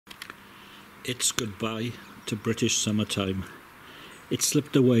It's goodbye to British summertime. It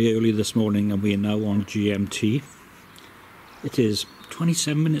slipped away early this morning and we are now on GMT. It is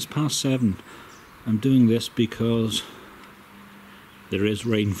 27 minutes past 7. I'm doing this because there is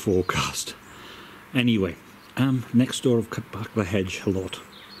rain forecast. Anyway, next door I've cut back the hedge a lot.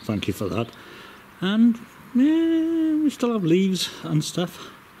 Thank you for that. And we still have leaves and stuff.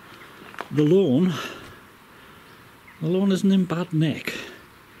 The lawn isn't in bad nick.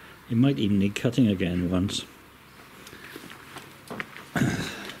 It might even need cutting again once.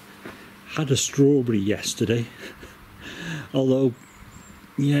 Had a strawberry yesterday. Although,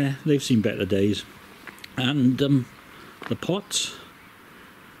 yeah, they've seen better days. And the pots,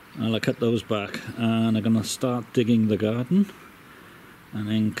 I'll cut those back and I'm going to start digging the garden and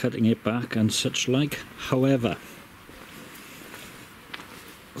then cutting it back and such like. However,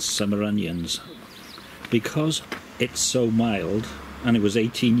 summer onions, because it's so mild, and it was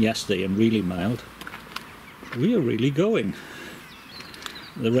 18 yesterday and really mild, we are really going.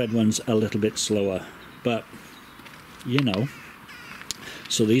 The red one's a little bit slower, but you know,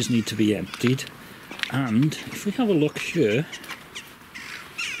 so these need to be emptied. And if we have a look here,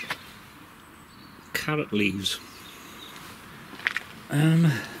 carrot leaves,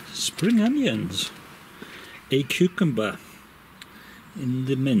 spring onions, a cucumber in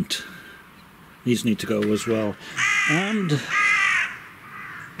the mint, these need to go as well. And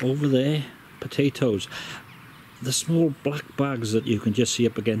over there, potatoes, the small black bags that you can just see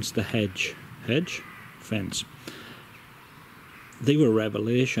up against the fence. They were a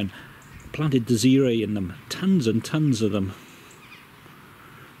revelation. Planted Desiree in them, tons and tons of them.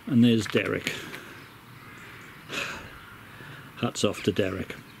 And there's Derek. Hats off to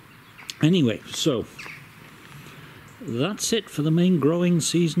Derek. Anyway, so that's it for the main growing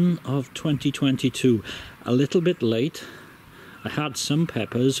season of 2022. A little bit late. I had some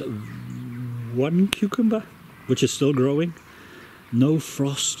peppers, one cucumber, which is still growing. No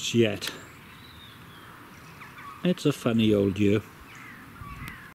frosts yet. It's a funny old year.